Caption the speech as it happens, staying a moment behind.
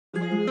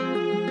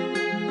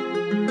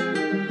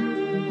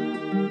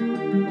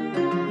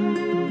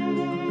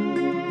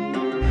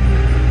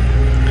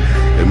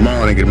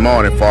good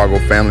morning, Fargo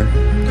family.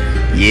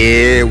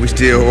 Yeah, we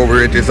still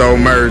over at this old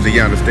merdzic,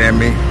 you understand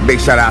me? Big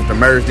shout out to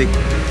merdzic.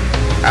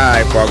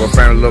 Alright, Fargo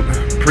family, little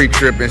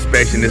pre-trip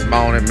inspection this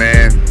morning,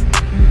 man.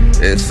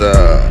 It's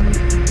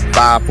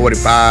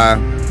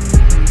 5:45,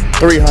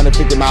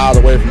 350 miles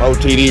away from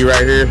OTD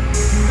right here.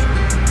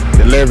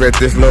 Deliver at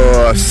this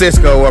little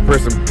Cisco up here,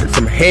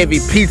 some heavy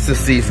pizza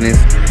seasonings.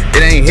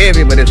 It ain't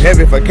heavy, but it's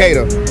heavy for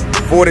kada.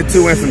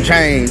 42 and some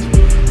change.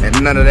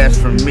 And none of that's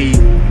from me,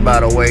 by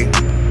the way.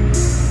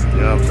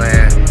 You know what I'm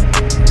saying?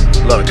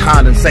 A little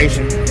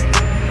condensation.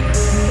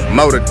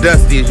 Motor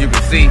dusty, as you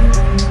can see.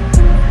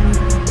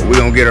 But we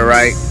gonna get it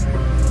right.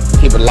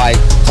 Keep it light,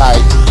 tight,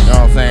 you know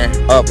what I'm saying?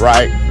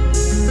 Upright.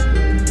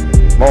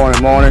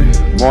 Morning, morning,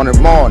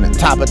 morning, morning.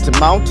 Top of the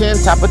mountain,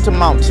 top of the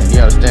mountain. You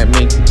understand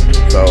me?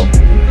 So,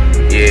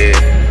 yeah,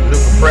 new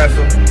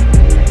compressor.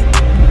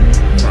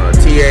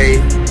 TA.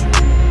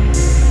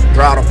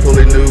 Throttle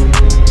pulley new.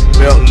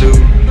 Belt new.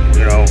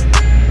 You know.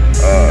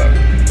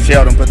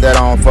 Sheldon put that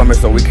on for me,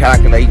 so we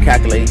calculate,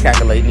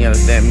 you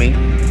understand me?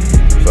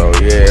 So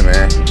yeah,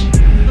 man,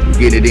 we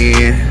get it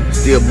in,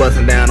 still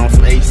busting down on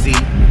some AC.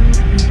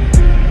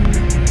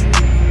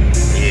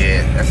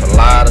 Yeah, that's a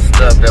lot of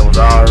stuff that was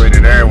already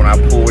there when I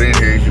pulled in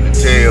here, as you can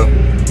tell,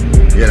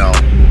 you know,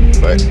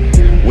 but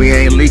we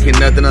ain't leaking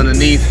nothing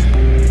underneath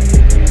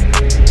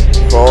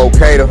for old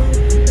kada.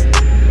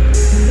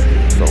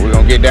 So we're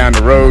gonna get down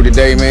the road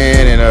today,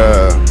 man, and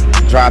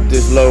drop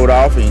this load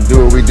off and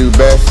do what we do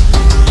best.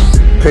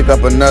 Pick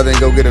up another and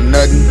go get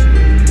another. You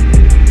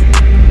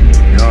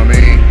know what I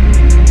mean?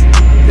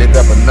 Pick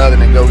up another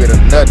and go get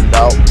another,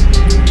 dog.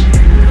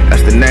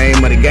 That's the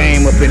name of the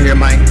game up in here,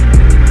 man.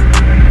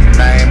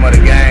 Name of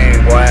the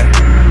game, boy.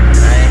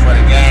 Name of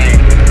the game.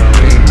 You know what I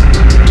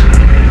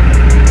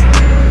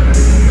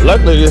mean?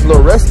 Luckily, this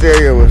little rest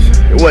area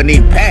wasn't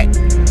even packed.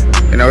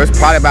 You know, it's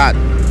probably about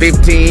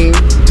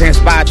 10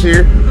 spots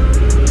here.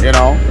 You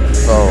know,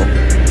 so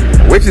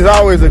which is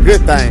always a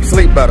good thing.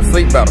 Sleep better,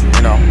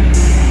 you know.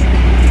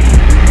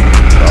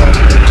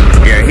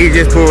 Yeah, he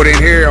just pulled in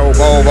here, old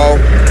Volvo.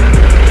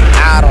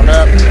 Out on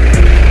up.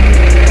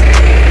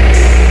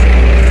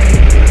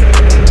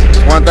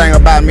 One thing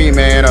about me,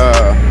 man,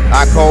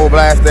 I cold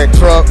blast that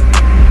truck.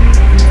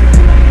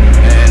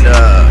 And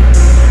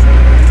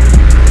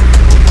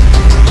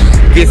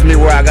gets me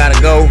where I gotta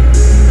go.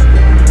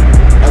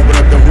 Open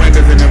up the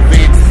windows and the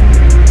vents.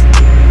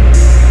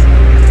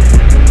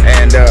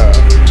 And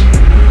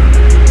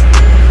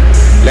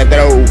let that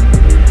old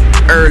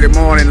early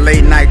morning,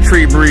 late night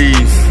tree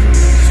breeze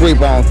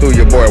sweep on through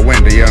your boy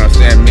window, you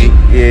understand me?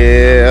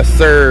 Yes,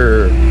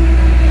 sir.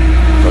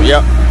 So,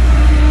 yep.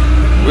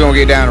 We're gonna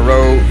get down the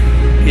road,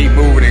 keep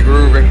moving and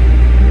grooving.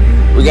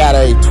 We got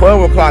a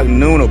 12 o'clock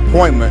noon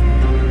appointment,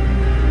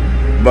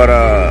 but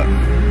I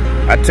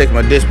texted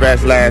my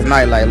dispatch last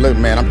night, like, look,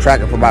 man, I'm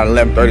tracking for about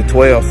 11:30,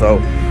 12,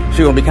 so she's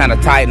gonna be kind of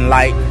tight and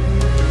light,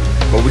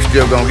 but we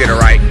still gonna get it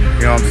right,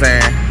 you know what I'm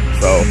saying?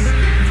 So,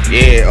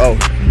 yeah, oh,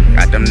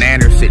 got them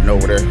nanners sitting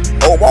over there.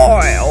 Oh,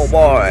 boy, oh,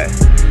 boy.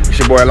 It's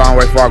your boy, Long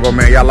Way Fargo,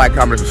 man. Y'all like,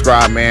 comment,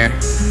 subscribe, man.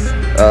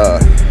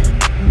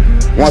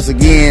 Once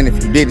again,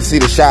 if you didn't see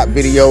the shop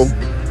video,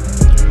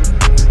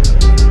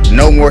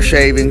 no more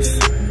shavings.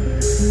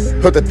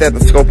 Put the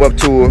stethoscope up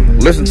to her,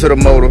 listen to the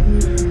motor,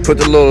 put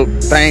the little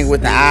thing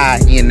with the eye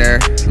in there,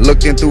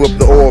 looking through up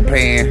the oil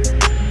pan,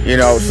 you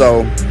know,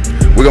 so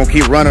we're gonna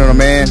keep running them,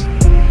 man.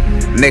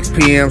 Next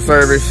PM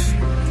service,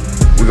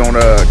 we're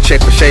gonna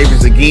check for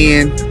shavings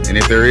again, and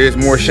if there is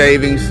more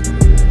shavings,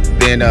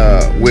 then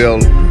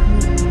we'll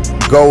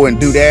go and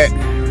do that.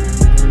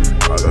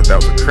 Oh, that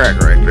was a crack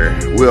right there.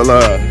 We'll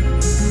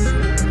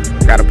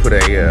gotta put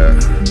a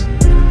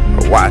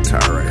Y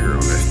tie right here on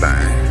this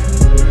thing.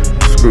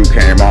 Screw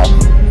came off.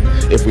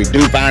 If we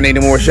do find any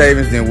more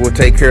shavings, then we'll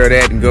take care of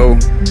that and go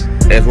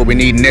as what we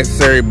need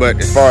necessary. But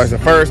as far as the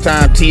first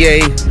time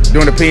TA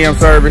doing the PM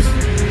service,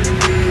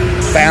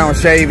 found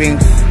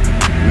shavings,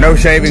 no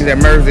shavings at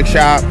merdzic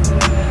shop.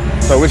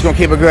 So we're just gonna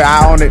keep a good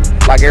eye on it,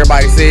 like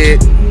everybody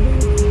said.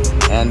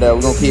 And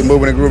we're gonna keep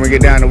moving and grooving and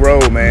get down the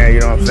road, man. You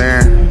know what I'm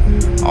saying?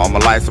 All my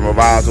lights and my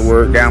valves will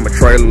work. Down my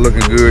trailer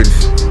looking good,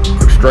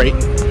 straight.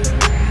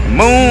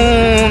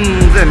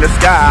 Moons in the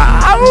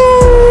sky.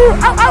 Ooh,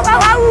 ow, ow, ow,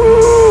 ow.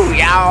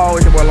 Y'all,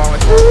 it's your boy Long.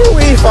 Ooh,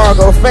 we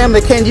Fargo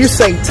family. Can you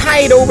say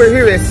tight over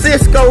here at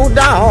Cisco,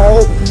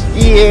 dog?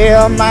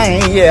 Yeah,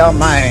 man. Yeah,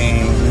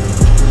 man.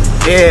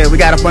 Yeah, we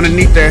got up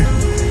underneath there.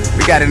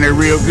 We got in there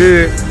real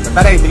good.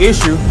 But that ain't the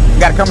issue. You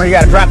gotta come here, you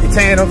gotta drop your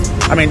tandems.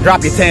 I mean,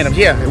 drop your tandems.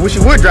 Yeah, I wish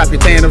you would drop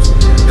your tandems.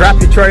 Drop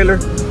your trailer,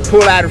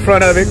 pull out in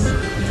front of it.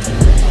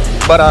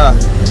 But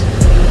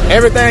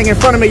everything in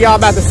front of me y'all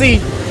about to see,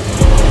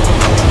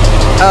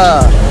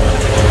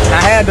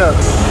 I had to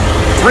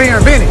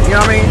reinvent it, you know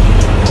what I mean?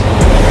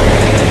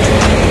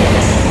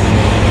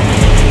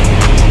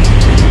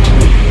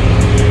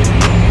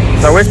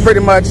 So it's pretty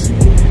much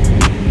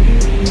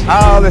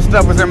all this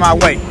stuff was in my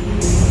way.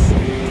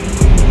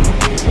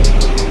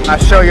 I'll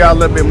show y'all a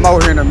little bit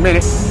more here in a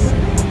minute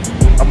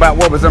about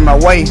what was in my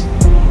way.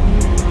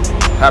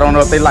 I don't know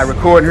if they like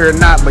recording here or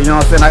not, but you know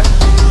what I'm saying?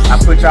 I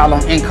put y'all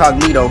on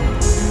incognito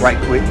right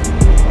quick.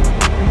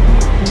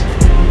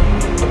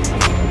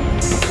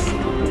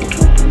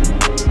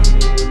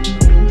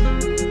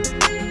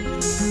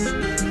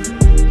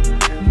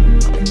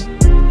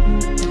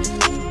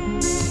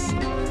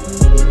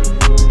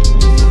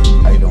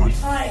 How you doing?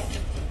 Hi.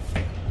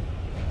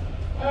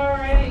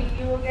 Alrighty,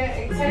 you will get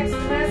a text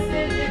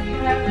message if you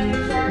have any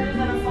charges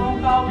and a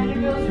phone call when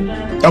your bills are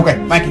done.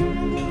 Okay, thank you.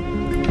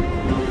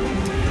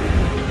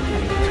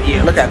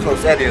 Yeah, look how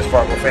close that is,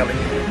 Fargo family.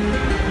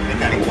 They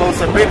got it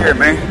close up in here,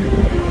 man.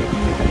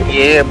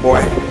 Yeah,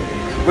 boy.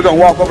 We're gonna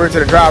walk over to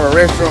the driver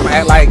restroom and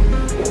act like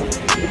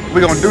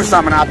we're gonna do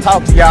something. I'll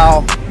talk to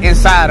y'all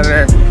inside of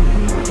there.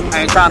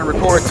 I ain't trying to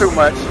record too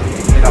much,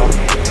 you know.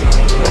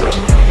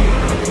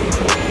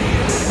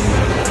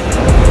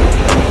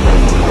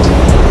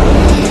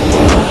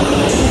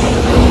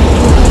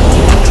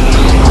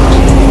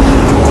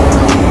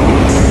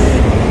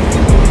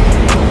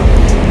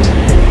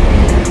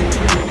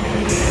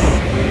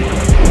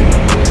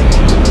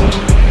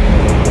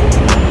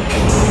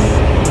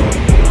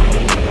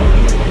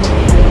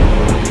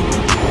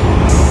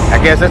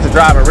 I guess that's the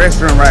driver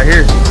restroom right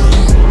here.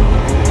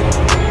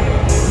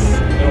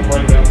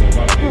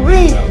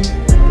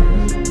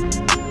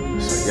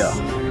 So yeah,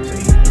 see,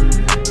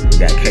 we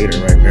got cater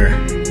right there.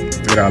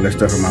 Look at all this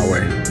stuff in my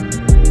way.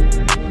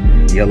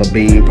 Yellow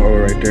bean pole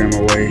right there in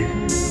my way.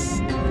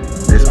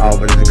 This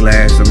office is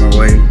glass in my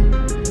way.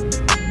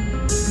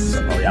 So,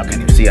 oh, y'all can't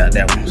even see out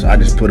that one. So I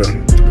just put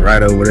them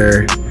right over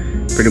there.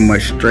 Pretty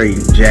much straight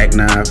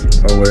jackknife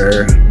over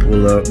there.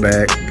 Pull up,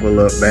 back, pull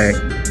up, back.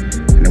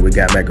 And then we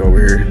got back over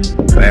here.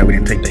 Glad we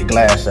didn't take that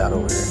glass out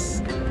over here.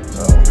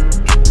 So.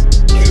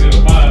 You did a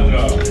fine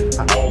job.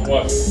 I was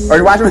watching. Are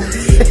you watching me?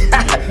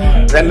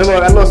 that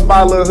little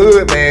small little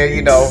hood, man,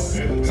 you know.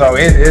 So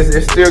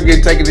it's still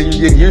getting taken that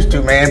you get used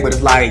to, man. But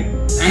it's like,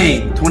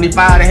 dang,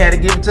 25 they had to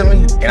give it to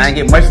me. And I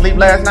didn't get much sleep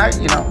last night,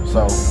 you know.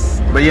 So,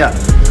 but yeah.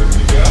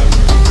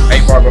 Hey,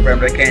 Fargo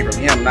family, that came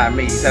from him, not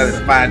me. He said it's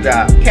a fine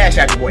job. Cash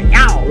out your boy.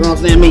 Yow, you know what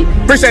I'm saying, me?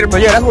 Appreciate it,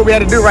 but yeah, that's what we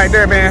had to do right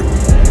there, man.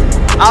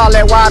 All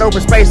that wide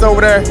open space over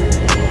there.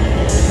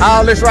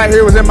 All this right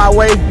here was in my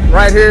way,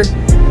 right here.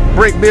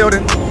 Brick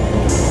building,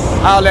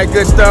 all that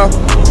good stuff.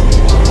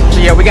 So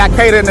yeah, we got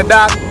cater in the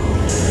dock.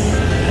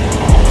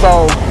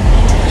 So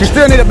you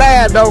still need a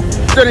bath though.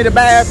 Still need a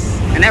bath.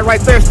 And that right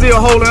there still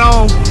holding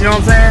on, you know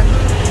what I'm saying?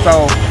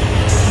 So,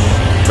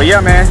 but yeah,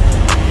 man.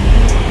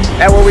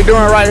 That's what we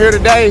doing right here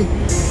today.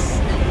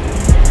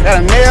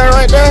 Got a nail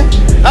right there.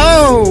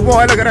 Oh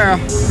boy, look at that.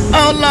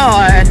 Oh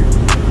Lord.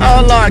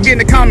 Oh Lord, get in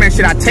the comments,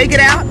 should I take it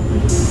out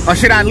or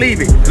should I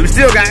leave it? We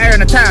still got air in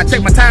the tire. I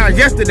checked my tires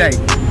yesterday.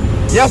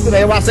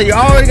 Yesterday, I say you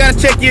always gotta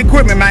check your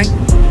equipment, man.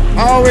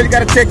 Always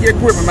gotta check your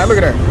equipment, man. Look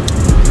at that.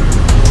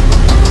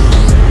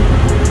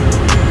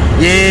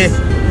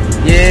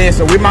 Yeah,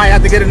 so we might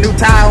have to get a new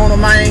tire on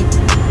them, man.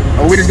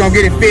 Or we just gonna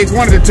get it fixed,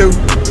 one of the two.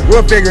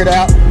 We'll figure it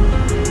out.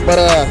 But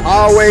I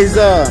always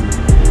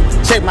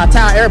check my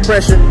tire air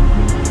pressure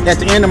at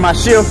the end of my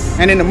shift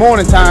and in the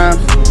morning times.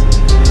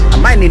 I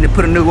might need to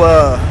put a new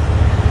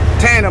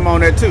tandem on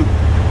there too.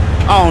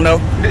 I don't know.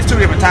 There's two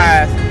different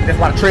tires. That's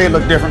why the tread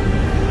look different.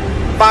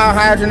 Fire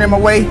hydrant in my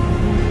way. You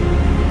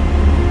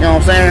know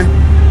what I'm saying?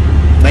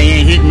 They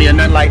ain't hitting me or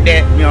nothing like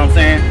that. You know what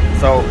I'm saying?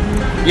 So,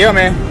 yeah,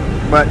 man.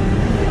 But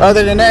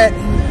other than that,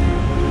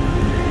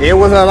 it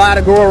was a lot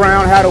to go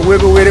around. How to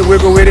wiggle with it,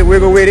 wiggle with it,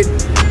 wiggle with it.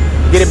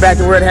 Get it back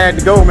to where it had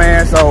to go,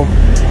 man. So,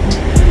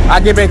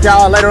 I'll get back to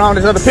y'all later on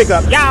this other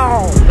pickup.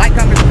 Y'all, like,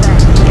 comment,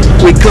 subscribe.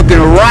 We cooking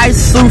rice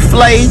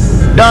souffle,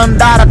 done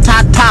dada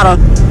tatata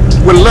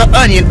with a little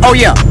onion. Oh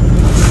yeah,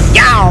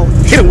 y'all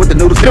hit them with the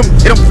noodles. Hit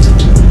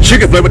them.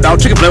 Chicken flavor, dog.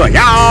 Chicken flavor.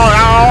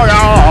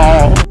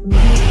 Y'all.